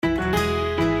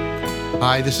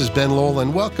Hi, this is Ben Lowell,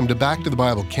 and welcome to Back to the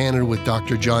Bible Canada with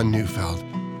Dr. John Neufeld.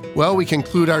 Well, we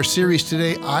conclude our series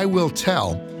today, I Will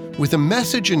Tell, with a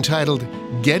message entitled,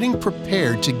 Getting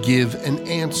Prepared to Give an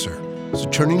Answer. So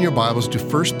turn in your Bibles to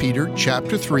 1 Peter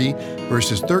chapter 3,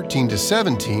 verses 13 to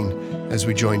 17, as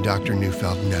we join Dr.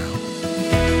 Neufeld now.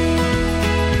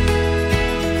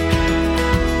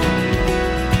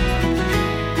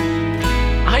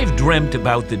 I've dreamt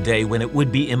about the day when it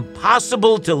would be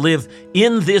impossible to live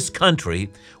in this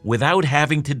country without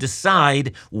having to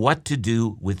decide what to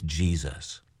do with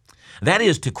Jesus. That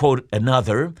is, to quote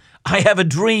another, I have a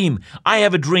dream. I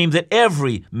have a dream that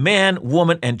every man,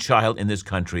 woman, and child in this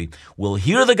country will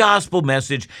hear the gospel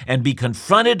message and be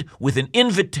confronted with an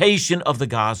invitation of the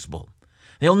gospel.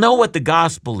 They'll know what the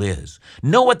gospel is,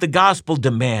 know what the gospel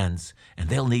demands, and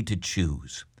they'll need to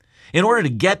choose. In order to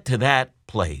get to that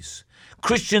place,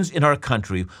 Christians in our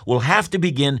country will have to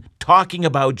begin talking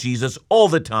about Jesus all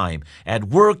the time, at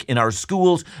work, in our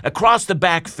schools, across the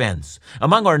back fence,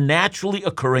 among our naturally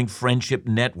occurring friendship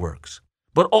networks.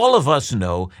 But all of us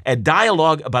know a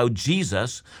dialogue about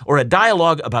Jesus, or a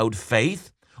dialogue about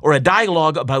faith, or a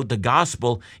dialogue about the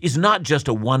gospel is not just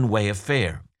a one-way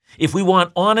affair. If we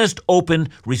want honest, open,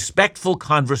 respectful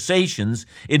conversations,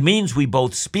 it means we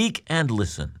both speak and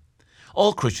listen.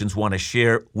 All Christians want to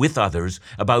share with others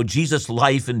about Jesus'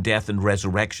 life and death and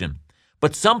resurrection.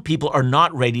 But some people are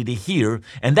not ready to hear,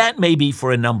 and that may be for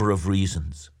a number of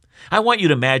reasons. I want you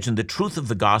to imagine the truth of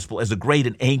the gospel as a great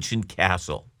and ancient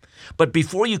castle. But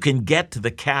before you can get to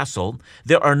the castle,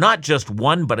 there are not just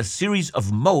one but a series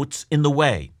of moats in the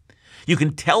way. You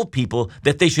can tell people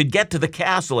that they should get to the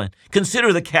castle and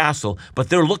consider the castle, but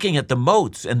they're looking at the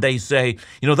moats and they say,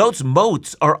 those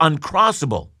moats are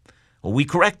uncrossable. Well, we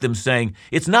correct them saying,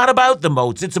 it's not about the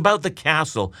moats, it's about the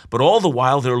castle, but all the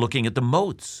while they're looking at the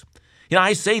moats.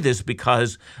 I say this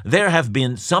because there have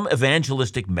been some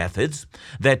evangelistic methods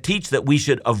that teach that we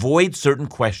should avoid certain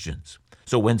questions.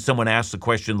 So when someone asks a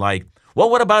question like, well,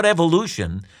 what about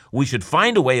evolution? We should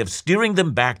find a way of steering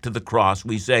them back to the cross.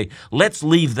 We say, let's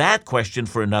leave that question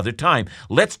for another time.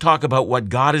 Let's talk about what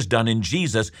God has done in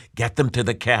Jesus. Get them to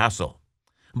the castle.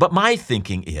 But my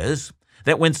thinking is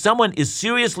that when someone is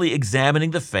seriously examining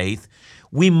the faith,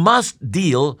 we must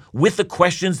deal with the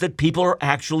questions that people are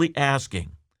actually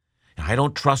asking. I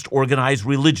don't trust organized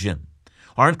religion.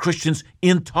 Aren't Christians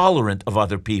intolerant of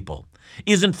other people?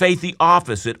 Isn't faith the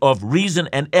opposite of reason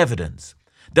and evidence?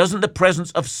 Doesn't the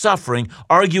presence of suffering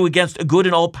argue against a good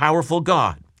and all-powerful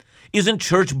God? Isn't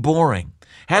church boring?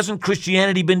 Hasn't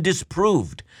Christianity been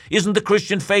disproved? Isn't the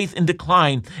Christian faith in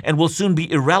decline and will soon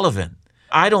be irrelevant?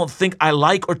 I don't think I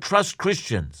like or trust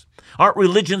Christians. Aren't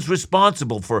religions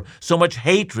responsible for so much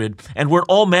hatred, and weren't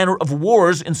all manner of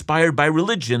wars inspired by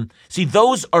religion? See,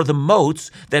 those are the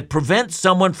moats that prevent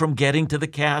someone from getting to the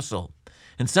castle.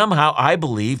 And somehow I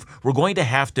believe we're going to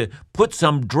have to put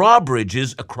some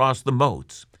drawbridges across the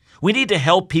moats. We need to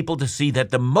help people to see that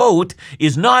the moat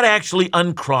is not actually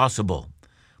uncrossable,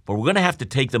 but we're going to have to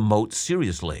take the moat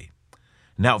seriously.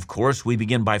 Now, of course, we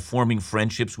begin by forming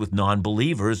friendships with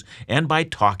non-believers and by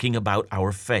talking about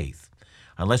our faith.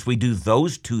 Unless we do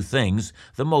those two things,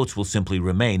 the moats will simply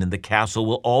remain and the castle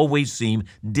will always seem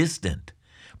distant.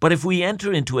 But if we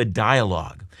enter into a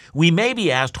dialogue, we may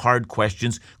be asked hard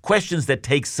questions that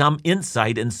take some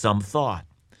insight and some thought.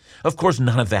 Of course,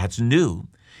 none of that's new.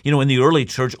 In the early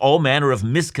church, all manner of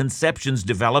misconceptions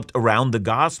developed around the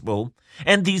gospel,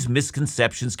 and these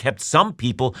misconceptions kept some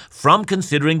people from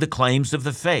considering the claims of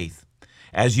the faith.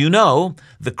 As you know,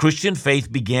 the Christian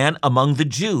faith began among the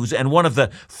Jews, and one of the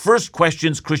first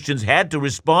questions Christians had to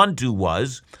respond to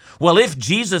was, well, if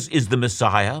Jesus is the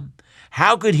Messiah,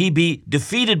 how could he be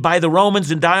defeated by the Romans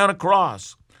and die on a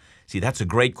cross? See, that's a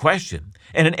great question,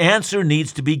 and an answer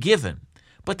needs to be given.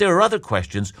 But there are other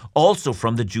questions also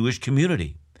from the Jewish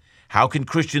community. How can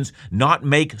Christians not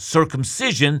make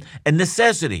circumcision a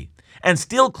necessity and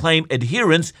still claim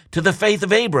adherence to the faith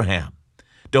of Abraham?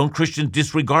 Don't Christians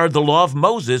disregard the law of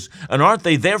Moses, and aren't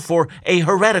they therefore a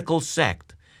heretical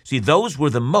sect? See, those were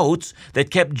the moats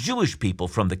that kept Jewish people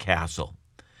from the castle.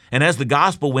 And as the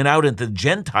gospel went out into the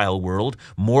Gentile world,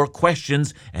 more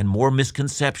questions and more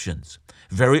misconceptions.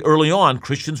 Very early on,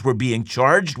 Christians were being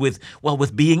charged with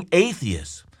being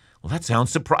atheists. Well, that sounds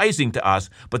surprising to us,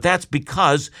 but that's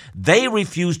because they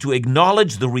refused to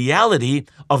acknowledge the reality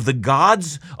of the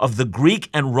gods of the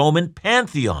Greek and Roman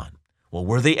pantheon. Well,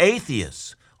 were they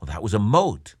atheists? Well, that was a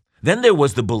moat. Then there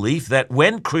was the belief that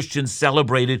when Christians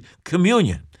celebrated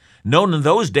communion, known in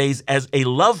those days as a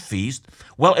love feast,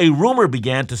 well, a rumor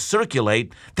began to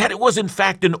circulate that it was in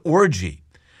fact an orgy.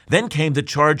 Then came the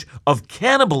charge of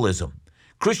cannibalism.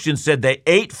 Christians said they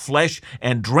ate flesh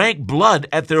and drank blood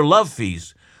at their love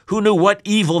feasts. Who knew what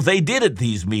evil they did at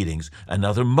these meetings?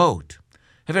 Another mote.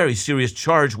 A very serious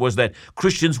charge was that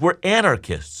Christians were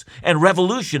anarchists and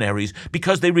revolutionaries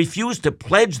because they refused to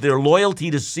pledge their loyalty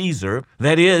to Caesar.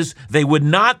 That is, they would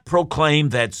not proclaim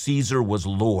that Caesar was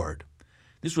Lord.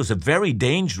 This was a very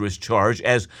dangerous charge,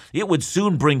 as it would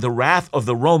soon bring the wrath of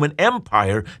the Roman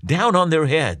Empire down on their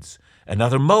heads.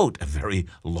 Another mote, a very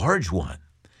large one.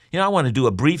 I want to do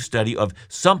a brief study of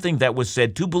something that was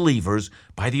said to believers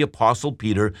by the Apostle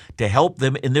Peter to help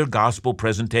them in their gospel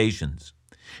presentations.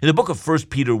 The book of 1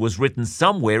 Peter was written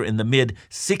somewhere in the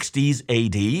mid-60s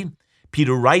A.D.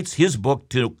 Peter writes his book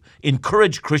to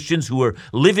encourage Christians who were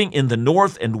living in the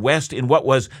north and west in what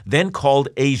was then called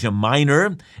Asia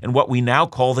Minor and what we now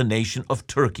call the nation of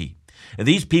Turkey. And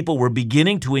these people were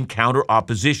beginning to encounter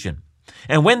opposition.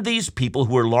 And when these people,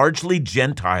 who were largely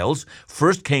Gentiles,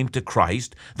 first came to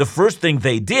Christ, the first thing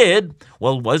they did,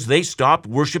 was they stopped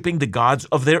worshiping the gods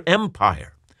of their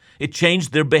empire. It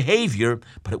changed their behavior,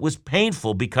 but it was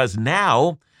painful because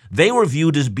now they were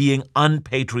viewed as being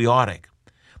unpatriotic.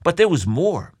 But there was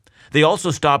more. They also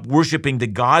stopped worshiping the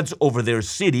gods over their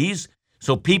cities,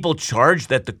 so people charged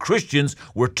that the Christians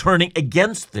were turning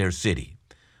against their city.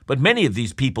 But many of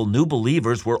these people, new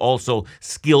believers, were also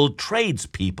skilled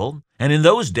tradespeople, and in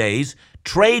those days,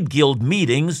 trade guild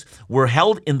meetings were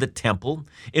held in the temple,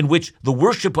 in which the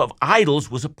worship of idols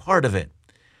was a part of it.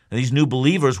 And these new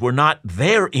believers were not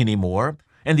there anymore,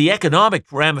 and the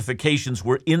economic ramifications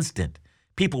were instant.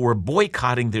 People were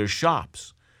boycotting their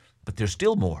shops. But there's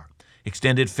still more.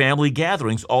 Extended family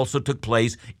gatherings also took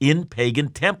place in pagan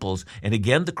temples, and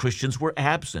again the Christians were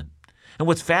absent. And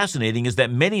what's fascinating is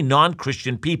that many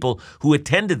non-Christian people who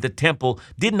attended the temple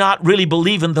did not really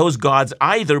believe in those gods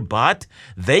either, but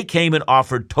they came and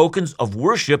offered tokens of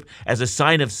worship as a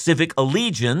sign of civic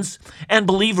allegiance, and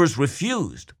believers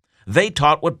refused. They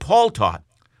taught what Paul taught.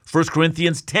 1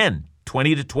 Corinthians 10,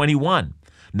 20-21.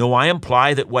 No, I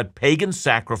imply that what pagans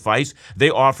sacrifice,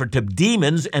 they offered to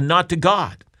demons and not to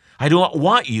God. I do not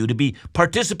want you to be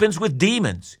participants with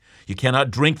demons. You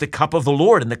cannot drink the cup of the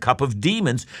Lord and the cup of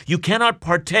demons. You cannot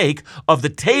partake of the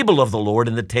table of the Lord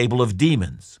and the table of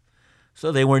demons.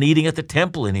 So they weren't eating at the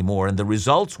temple anymore, and the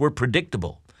results were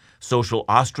predictable. Social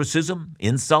ostracism,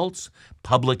 insults,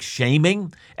 public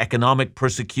shaming, economic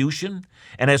persecution.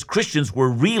 And as Christians were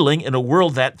reeling in a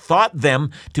world that thought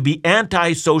them to be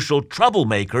antisocial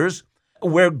troublemakers,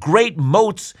 where great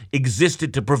moats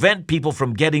existed to prevent people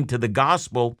from getting to the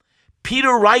gospel,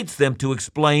 Peter writes them to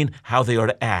explain how they are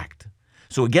to act.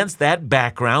 So against that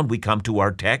background, we come to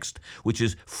our text, which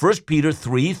is 1 Peter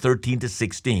 3,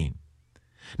 13-16.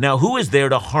 Now, who is there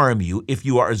to harm you if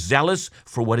you are zealous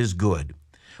for what is good?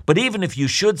 But even if you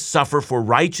should suffer for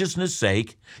righteousness'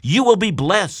 sake, you will be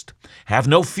blessed. Have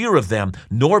no fear of them,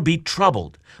 nor be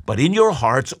troubled. But in your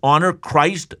hearts honor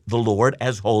Christ the Lord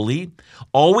as holy,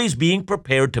 always being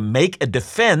prepared to make a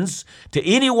defense to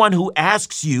anyone who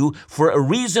asks you for a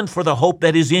reason for the hope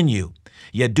that is in you.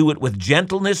 Yet do it with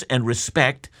gentleness and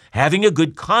respect, having a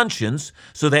good conscience,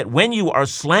 so that when you are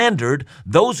slandered,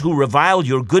 those who revile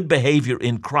your good behavior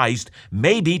in Christ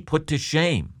may be put to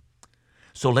shame.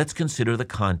 So let's consider the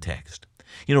context.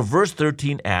 Verse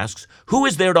 13 asks, who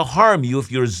is there to harm you if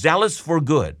you're zealous for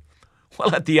good?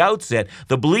 Well, at the outset,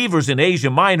 the believers in Asia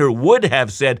Minor would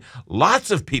have said, lots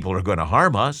of people are going to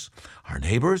harm us. Our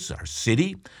neighbors, our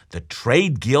city, the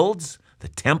trade guilds, the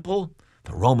temple,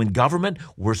 the Roman government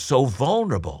were so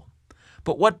vulnerable.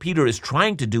 But what Peter is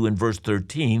trying to do in verse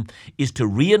 13 is to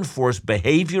reinforce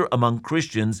behavior among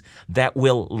Christians that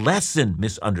will lessen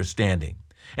misunderstanding,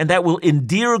 and that will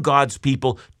endear God's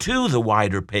people to the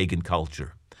wider pagan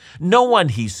culture. No one,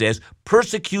 he says,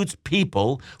 persecutes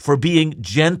people for being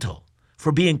gentle,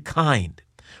 for being kind,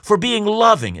 for being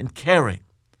loving and caring.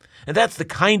 And that's the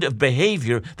kind of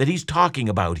behavior that he's talking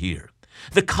about here.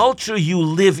 The culture you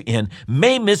live in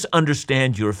may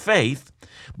misunderstand your faith,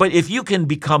 but if you can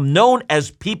become known as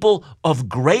people of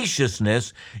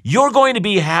graciousness, you're going to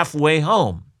be halfway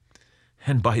home.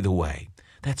 And by the way,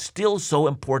 that's still so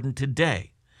important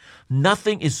today.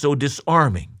 Nothing is so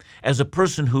disarming as a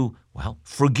person who,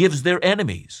 forgives their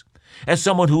enemies, as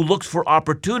someone who looks for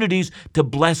opportunities to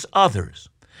bless others,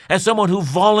 as someone who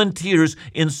volunteers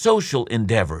in social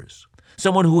endeavors,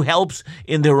 someone who helps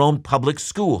in their own public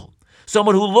school,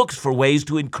 someone who looks for ways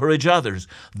to encourage others.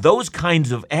 Those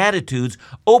kinds of attitudes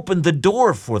open the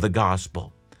door for the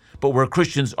gospel. But where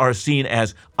Christians are seen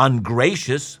as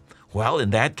ungracious, in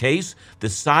that case, the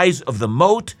size of the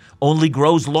moat only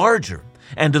grows larger.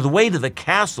 And the way to the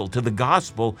castle, to the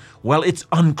gospel, it's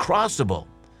uncrossable.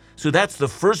 So that's the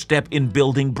first step in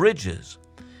building bridges.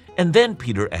 And then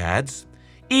Peter adds,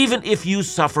 even if you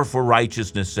suffer for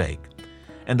righteousness' sake.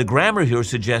 And the grammar here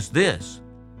suggests this: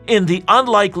 in the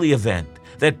unlikely event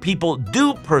that people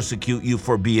do persecute you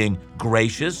for being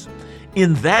gracious,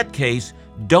 in that case,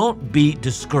 don't be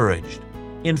discouraged.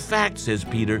 In fact, says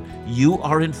Peter, you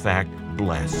are in fact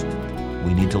blessed.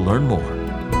 We need to learn more.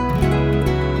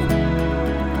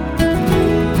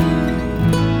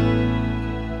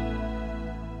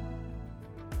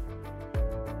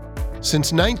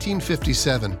 Since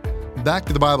 1957, Back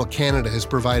to the Bible Canada has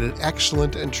provided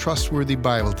excellent and trustworthy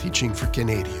Bible teaching for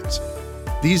Canadians.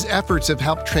 These efforts have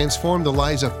helped transform the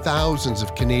lives of thousands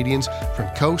of Canadians from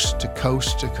coast to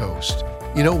coast to coast.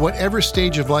 You know, whatever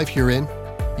stage of life you're in,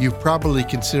 you've probably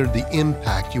considered the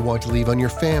impact you want to leave on your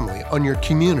family, on your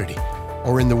community,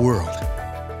 or in the world.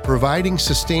 Providing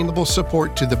sustainable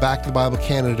support to the Back to the Bible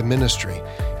Canada ministry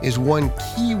is one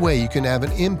key way you can have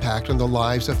an impact on the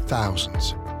lives of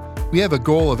thousands. We have a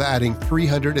goal of adding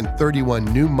 331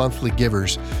 new monthly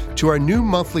givers to our new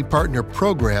monthly partner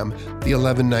program, the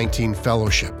 1119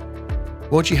 Fellowship.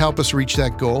 Won't you help us reach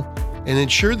that goal and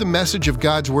ensure the message of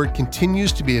God's Word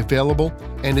continues to be available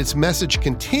and its message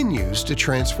continues to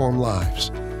transform lives?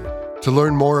 To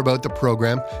learn more about the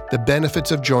program, the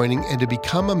benefits of joining, and to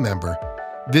become a member,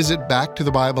 visit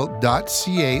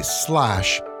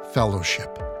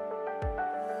backtothebible.ca/fellowship.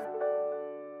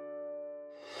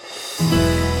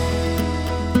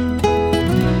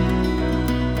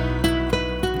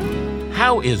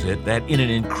 How is it that in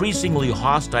an increasingly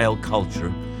hostile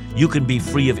culture, you can be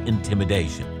free of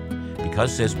intimidation?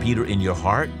 Because, says Peter, in your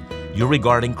heart, you're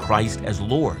regarding Christ as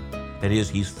Lord. That is,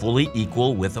 he's fully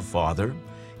equal with the Father.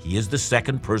 He is the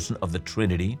second person of the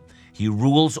Trinity. He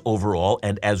rules over all,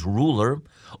 and as ruler,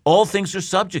 all things are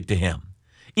subject to him.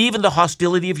 Even the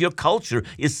hostility of your culture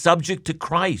is subject to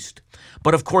Christ.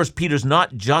 But of course, Peter's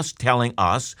not just telling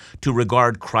us to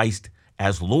regard Christ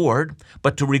as Lord,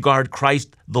 but to regard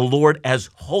Christ the Lord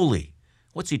as holy.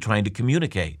 What's he trying to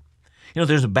communicate? You know,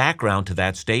 there's a background to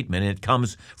that statement, and it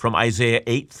comes from Isaiah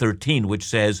 8:13, which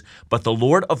says, "But the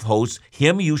Lord of hosts,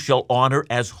 him you shall honor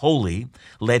as holy.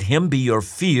 Let him be your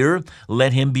fear,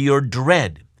 let him be your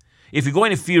dread." If you're going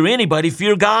to fear anybody,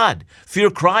 fear God, fear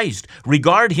Christ,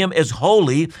 regard him as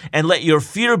holy, and let your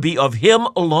fear be of him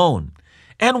alone.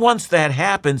 And once that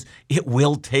happens, it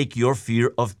will take your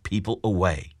fear of people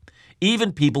away,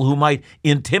 even people who might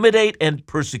intimidate and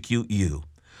persecute you.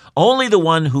 Only the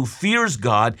one who fears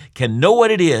God can know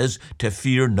what it is to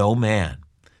fear no man.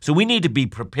 So we need to be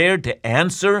prepared to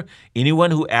answer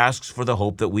anyone who asks for the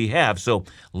hope that we have. So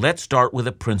let's start with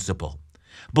a principle.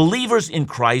 Believers in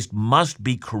Christ must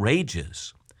be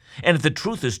courageous. And if the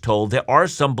truth is told, there are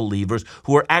some believers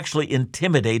who are actually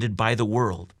intimidated by the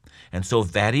world. And so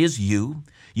if that is you,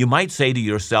 you might say to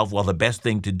yourself, well, the best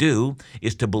thing to do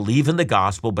is to believe in the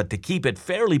gospel, but to keep it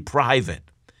fairly private.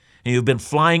 And you've been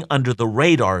flying under the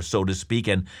radar, so to speak,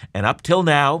 and up till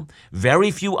now,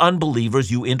 very few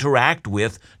unbelievers you interact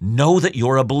with know that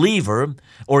you're a believer,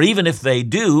 or even if they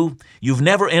do, you've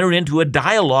never entered into a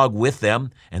dialogue with them,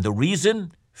 and the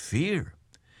reason? Fear.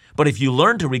 But if you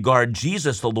learn to regard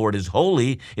Jesus the Lord as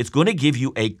holy, it's going to give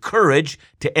you a courage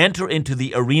to enter into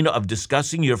the arena of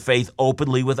discussing your faith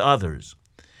openly with others.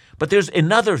 But there's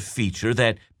another feature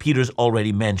that Peter's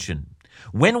already mentioned.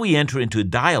 When we enter into a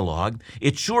dialogue,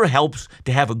 it sure helps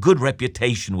to have a good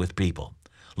reputation with people.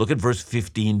 Look at verse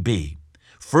 15b.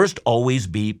 First, always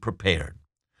be prepared.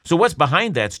 So what's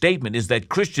behind that statement is that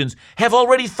Christians have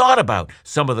already thought about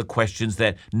some of the questions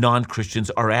that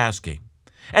non-Christians are asking.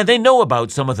 And they know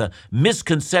about some of the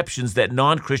misconceptions that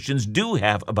non-Christians do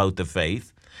have about the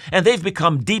faith. And they've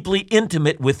become deeply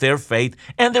intimate with their faith,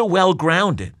 and they're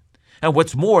well-grounded. And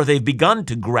what's more, they've begun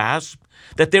to grasp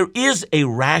that there is a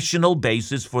rational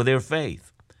basis for their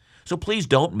faith. So please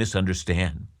don't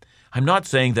misunderstand. I'm not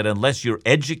saying that unless you're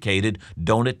educated,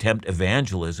 don't attempt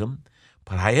evangelism.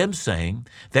 But I am saying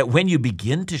that when you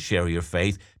begin to share your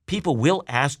faith, people will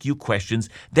ask you questions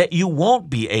that you won't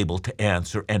be able to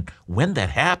answer. And when that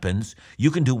happens,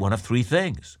 you can do one of three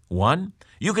things. One,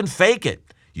 you can fake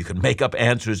it. You can make up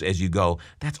answers as you go.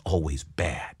 That's always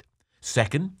bad.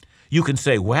 Second, you can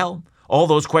say, well, all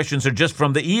those questions are just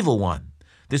from the evil one.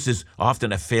 This is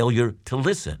often a failure to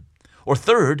listen. Or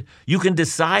third, you can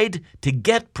decide to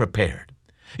get prepared.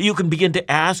 You can begin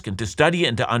to ask and to study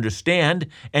and to understand,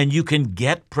 and you can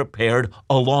get prepared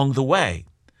along the way.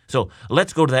 So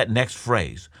let's go to that next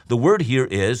phrase. The word here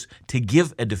is to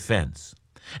give a defense.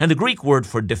 And the Greek word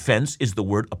for defense is the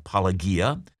word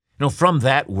apologia. From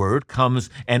that word comes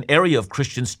an area of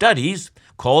Christian studies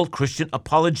called Christian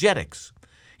apologetics.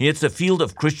 It's a field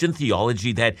of Christian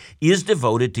theology that is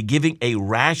devoted to giving a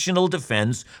rational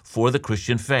defense for the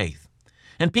Christian faith.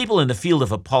 And people in the field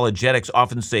of apologetics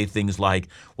often say things like,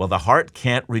 well, the heart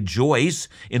can't rejoice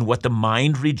in what the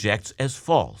mind rejects as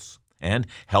false, and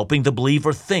helping the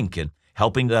believer think and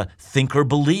helping the thinker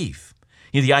believe.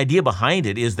 The idea behind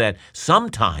it is that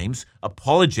sometimes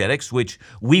apologetics, which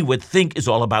we would think is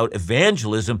all about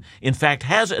evangelism, in fact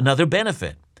has another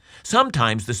benefit.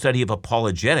 Sometimes the study of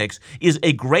apologetics is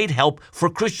a great help for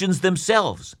Christians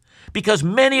themselves, because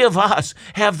many of us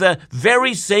have the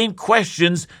very same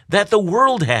questions that the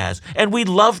world has, and we'd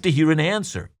love to hear an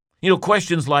answer.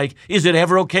 Questions like, is it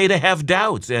ever okay to have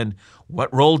doubts? And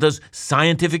what role does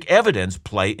scientific evidence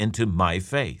play into my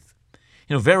faith?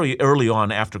 Very early on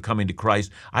after coming to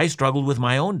Christ, I struggled with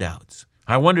my own doubts.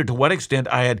 I wondered to what extent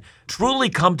I had truly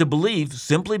come to believe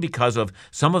simply because of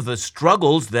some of the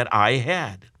struggles that I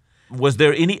had. Was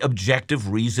there any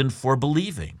objective reason for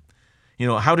believing?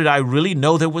 How did I really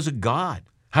know there was a God?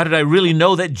 How did I really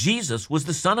know that Jesus was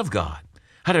the Son of God?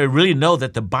 How did I really know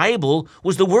that the Bible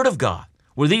was the Word of God?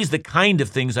 Were these the kind of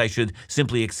things I should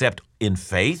simply accept in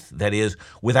faith, that is,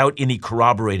 without any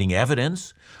corroborating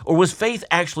evidence? Or was faith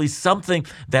actually something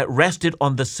that rested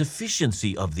on the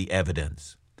sufficiency of the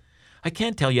evidence? I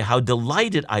can't tell you how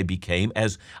delighted I became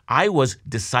as I was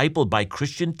discipled by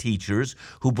Christian teachers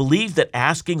who believed that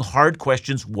asking hard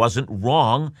questions wasn't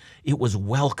wrong, it was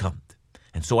welcomed.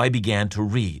 And so I began to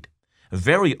read.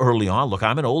 Very early on, look,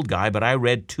 I'm an old guy, but I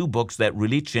read 2 books that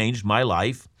really changed my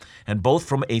life, and both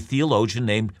from a theologian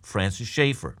named Francis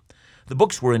Schaeffer. The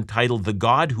books were entitled The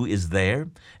God Who Is There,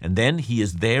 and then He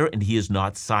Is There and He Is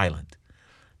Not Silent.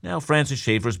 Now, Francis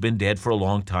Schaeffer's been dead for a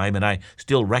long time, and I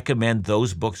still recommend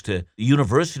those books to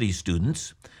university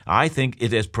students. I think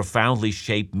it has profoundly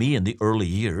shaped me in the early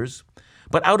years.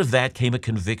 But out of that came a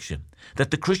conviction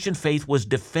that the Christian faith was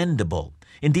defendable.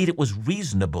 Indeed, it was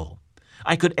reasonable.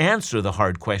 I could answer the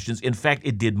hard questions. In fact,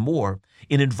 it did more.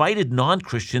 It invited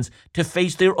non-Christians to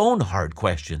face their own hard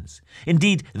questions.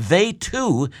 Indeed, they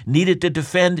too needed to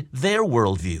defend their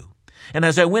worldview. And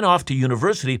as I went off to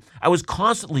university, I was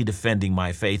constantly defending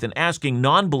my faith and asking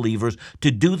non-believers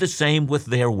to do the same with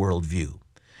their worldview.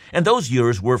 And those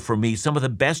years were, for me, some of the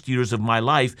best years of my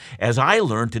life as I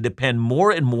learned to depend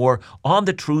more and more on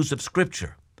the truths of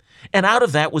Scripture. And out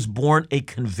of that was born a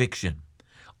conviction.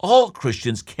 All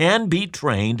Christians can be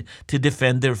trained to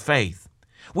defend their faith.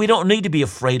 We don't need to be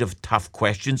afraid of tough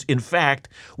questions. In fact,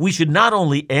 we should not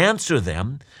only answer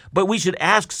them, but we should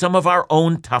ask some of our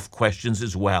own tough questions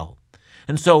as well.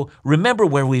 And so remember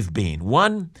where we've been.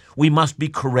 1, we must be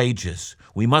courageous.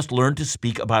 We must learn to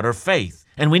speak about our faith,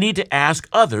 and we need to ask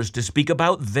others to speak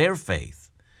about their faith.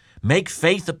 Make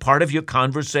faith a part of your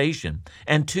conversation.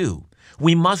 And 2,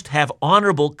 we must have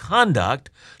honorable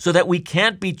conduct so that we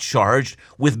can't be charged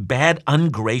with bad,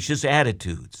 ungracious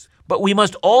attitudes. But we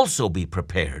must also be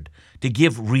prepared to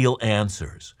give real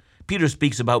answers. Peter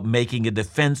speaks about making a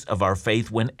defense of our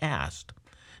faith when asked.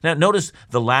 Now, notice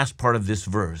the last part of this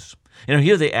verse.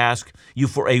 Here they ask you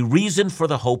for a reason for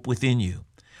the hope within you.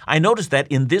 I notice that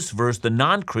in this verse, the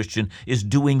non-Christian is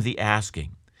doing the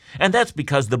asking. And that's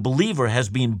because the believer has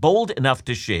been bold enough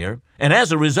to share, and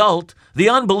as a result, the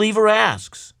unbeliever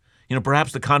asks.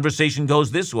 Perhaps the conversation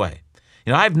goes this way.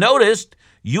 I've noticed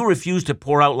you refuse to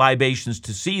pour out libations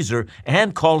to Caesar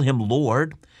and call him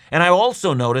Lord, and I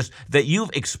also noticed that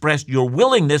you've expressed your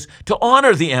willingness to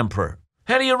honor the emperor.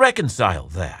 How do you reconcile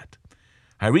that?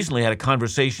 I recently had a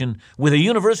conversation with a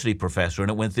university professor, and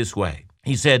it went this way.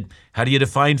 He said, how do you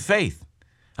define faith?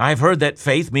 I've heard that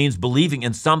faith means believing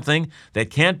in something that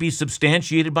can't be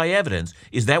substantiated by evidence.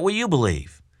 Is that what you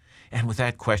believe? And with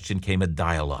that question came a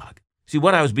dialogue. See,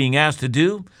 what I was being asked to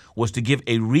do was to give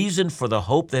a reason for the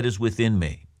hope that is within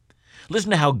me.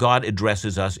 Listen to how God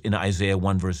addresses us in Isaiah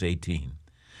 1 verse 18.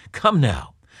 Come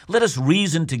now, let us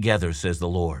reason together, says the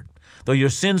Lord. Though your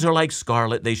sins are like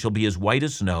scarlet, they shall be as white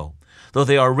as snow. Though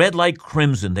they are red like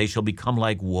crimson, they shall become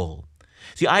like wool.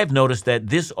 See, I have noticed that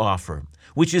this offer,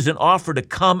 which is an offer to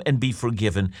come and be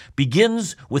forgiven,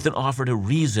 begins with an offer to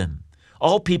reason.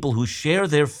 All people who share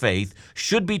their faith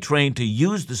should be trained to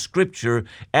use the Scripture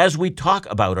as we talk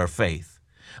about our faith.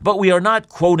 But we are not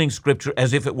quoting Scripture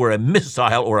as if it were a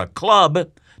missile or a club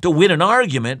to win an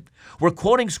argument. We're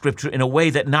quoting Scripture in a way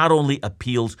that not only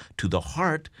appeals to the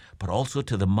heart, but also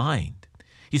to the mind.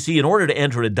 You see, in order to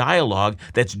enter a dialogue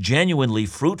that's genuinely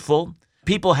fruitful,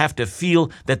 people have to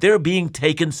feel that they're being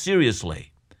taken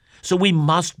seriously. So we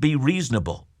must be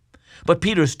reasonable. But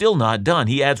Peter's still not done.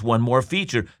 He adds one more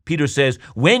feature. Peter says,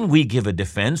 when we give a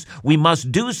defense, we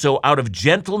must do so out of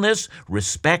gentleness,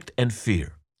 respect, and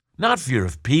fear. Not fear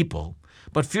of people,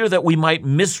 but fear that we might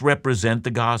misrepresent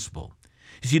the gospel.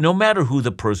 You see, no matter who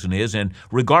the person is, and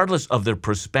regardless of their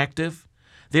perspective,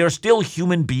 they are still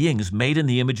human beings made in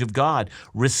the image of God.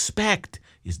 Respect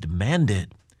is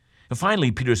demanded. And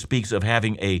finally, Peter speaks of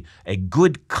having a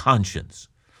good conscience.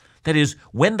 That is,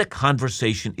 when the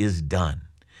conversation is done,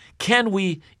 can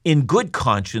we, in good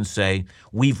conscience, say,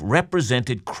 we've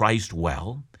represented Christ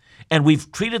well, and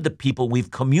we've treated the people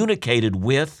we've communicated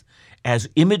with as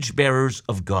image bearers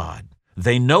of God?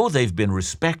 They know they've been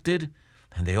respected,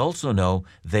 and they also know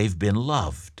they've been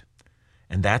loved.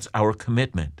 And that's our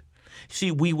commitment.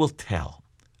 See, we will tell,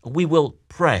 we will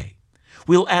pray,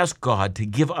 we'll ask God to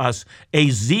give us a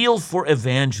zeal for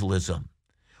evangelism.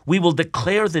 We will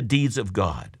declare the deeds of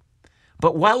God.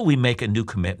 But while we make a new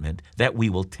commitment that we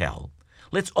will tell,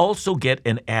 let's also get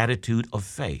an attitude of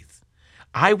faith.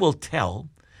 I will tell,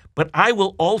 but I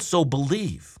will also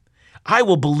believe. I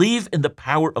will believe in the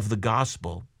power of the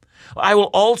gospel. I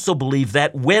will also believe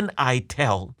that when I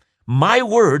tell, my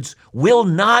words will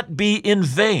not be in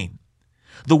vain.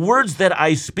 The words that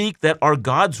I speak that are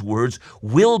God's words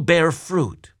will bear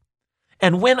fruit.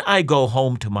 And when I go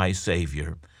home to my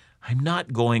Savior, I'm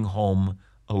not going home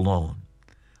alone.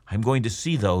 I'm going to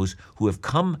see those who have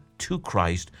come to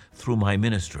Christ through my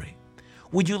ministry.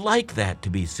 Would you like that to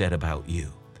be said about you?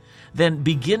 Then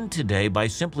begin today by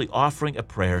simply offering a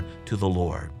prayer to the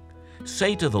Lord.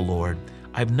 Say to the Lord,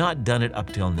 I've not done it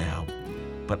up till now,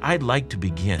 but I'd like to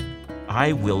begin.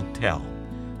 I will tell,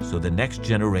 so the next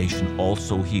generation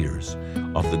also hears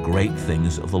of the great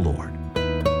things of the Lord.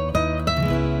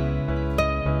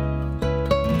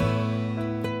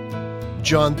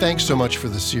 John, thanks so much for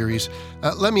the series.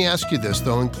 Let me ask you this,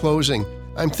 though, in closing.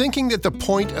 I'm thinking that the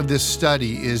point of this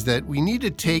study is that we need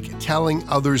to take telling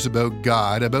others about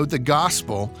God, about the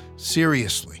gospel,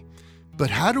 seriously. But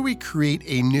how do we create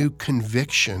a new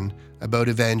conviction about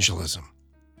evangelism?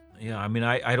 Yeah, I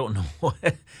don't know.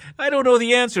 I don't know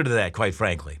the answer to that, quite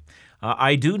frankly.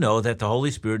 I do know that the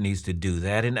Holy Spirit needs to do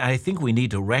that, and I think we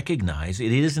need to recognize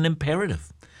it is an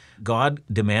imperative. God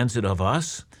demands it of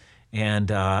us.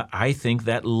 And I think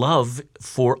that love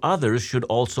for others should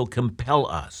also compel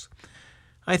us.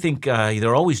 I think there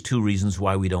are always two reasons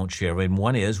why we don't share. And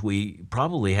one is we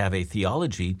probably have a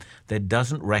theology that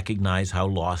doesn't recognize how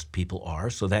lost people are,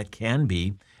 so that can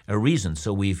be a reason.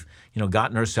 So we've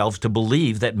gotten ourselves to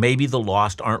believe that maybe the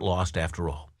lost aren't lost after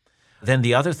all. Then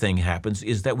the other thing happens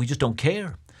is that we just don't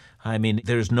care.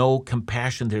 There's no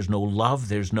compassion, there's no love,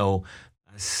 there's no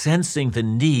sensing the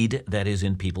need that is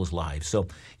in people's lives. So,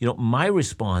 my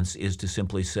response is to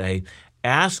simply say,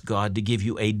 ask God to give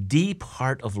you a deep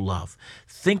heart of love.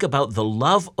 Think about the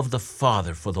love of the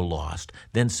Father for the lost.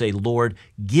 Then say, Lord,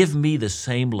 give me the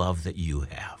same love that you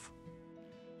have.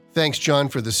 Thanks, John,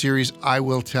 for the series, I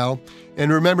Will Tell.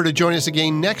 And remember to join us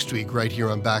again next week right here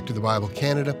on Back to the Bible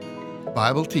Canada,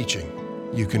 Bible teaching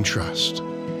you can trust.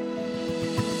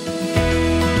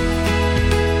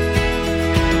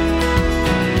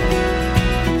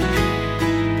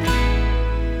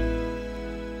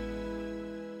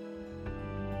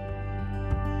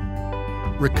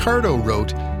 Ricardo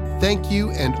wrote, "Thank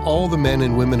you and all the men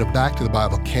and women of Back to the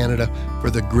Bible Canada for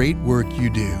the great work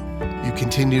you do. You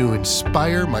continue to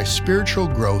inspire my spiritual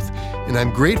growth, and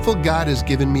I'm grateful God has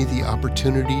given me the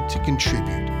opportunity to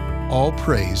contribute. All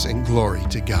praise and glory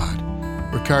to God."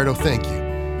 Ricardo, thank you.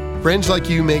 Friends like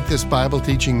you make this Bible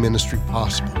teaching ministry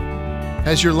possible.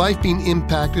 Has your life been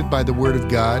impacted by the Word of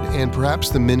God and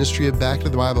perhaps the ministry of Back to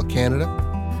the Bible Canada?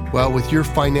 Well, with your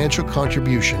financial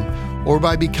contribution, or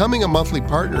by becoming a monthly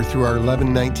partner through our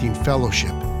 1119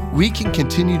 Fellowship, we can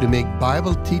continue to make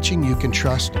Bible teaching you can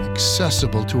trust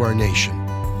accessible to our nation.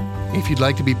 If you'd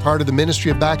like to be part of the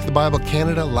ministry of Back to the Bible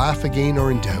Canada, laugh again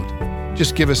or in doubt,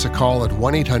 just give us a call at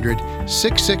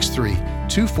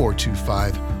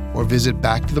 1-800-663-2425 or visit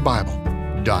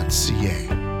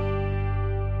backtothebible.ca.